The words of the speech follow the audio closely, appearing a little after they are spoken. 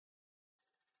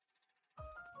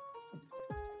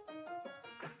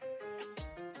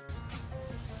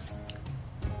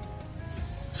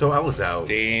So I was out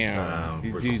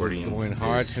recording going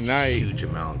hard this tonight. huge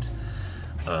amount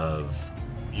of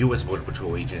U.S. Border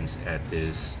Patrol agents at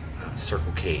this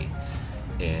Circle K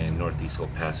in Northeast El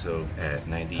Paso at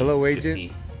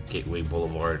 9050 Gateway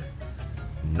Boulevard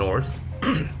North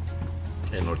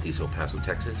in Northeast El Paso,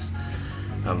 Texas.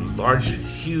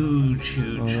 Huge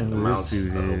amounts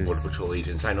of Border Patrol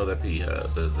agents. I know that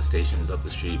the station is up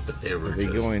the street, but they were just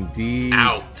going deep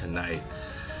out tonight.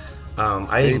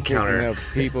 I encountered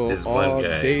people this all one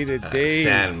guy, day to day.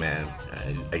 Sandman.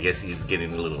 I guess he's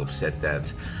getting a little upset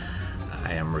that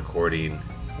I am recording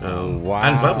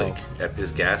on public at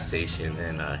this gas station,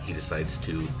 and he decides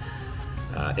to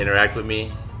interact with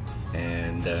me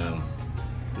and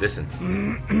listen.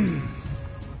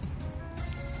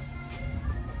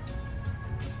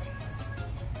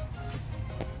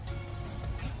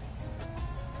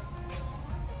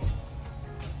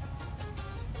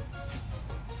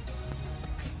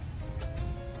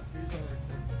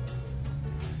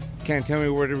 Can't tell me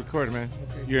where to record, man.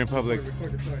 Okay. You're in public.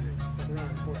 Record the toilet.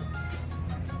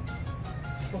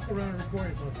 Fuck around and record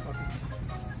it, motherfucker.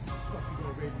 Fuck, you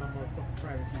gonna raise my motherfucking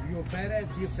privacy. You a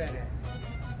badass? Be a badass.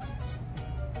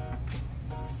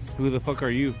 Who the fuck are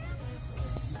you? You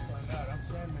find out. I'm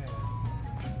Sandman.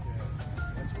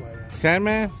 Yeah, that's why I am.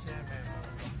 Sandman?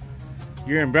 Sandman.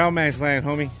 You're in brown man's land,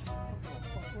 homie. Oh,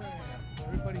 fuck where I am.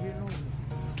 Everybody here knows me.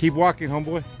 Keep walking,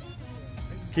 homeboy.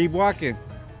 Keep walking.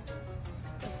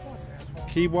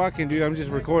 Keep walking, dude. I'm just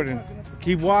recording.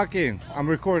 Keep walking. I'm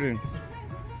recording.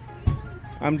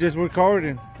 I'm just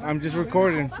recording. I'm just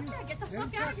recording. Get the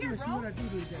fuck out of here, bro.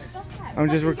 I'm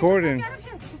just recording. You're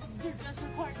just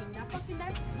recording. Now fucking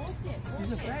that's bullshit.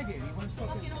 He's a faggot. He wants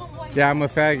fucking... Yeah, I'm a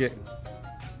faggot.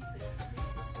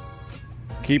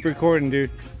 Keep recording,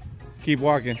 dude. Keep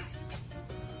walking.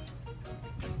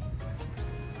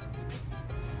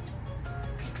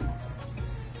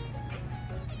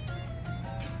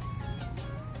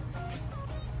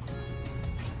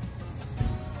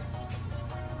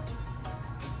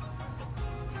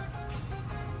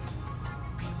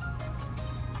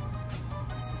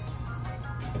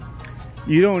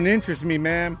 You don't interest me,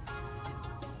 ma'am.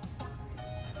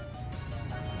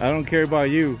 I don't care about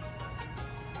you.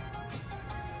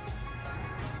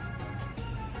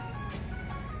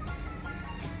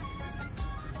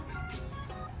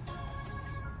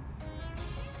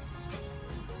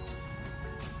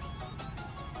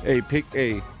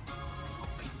 Hey,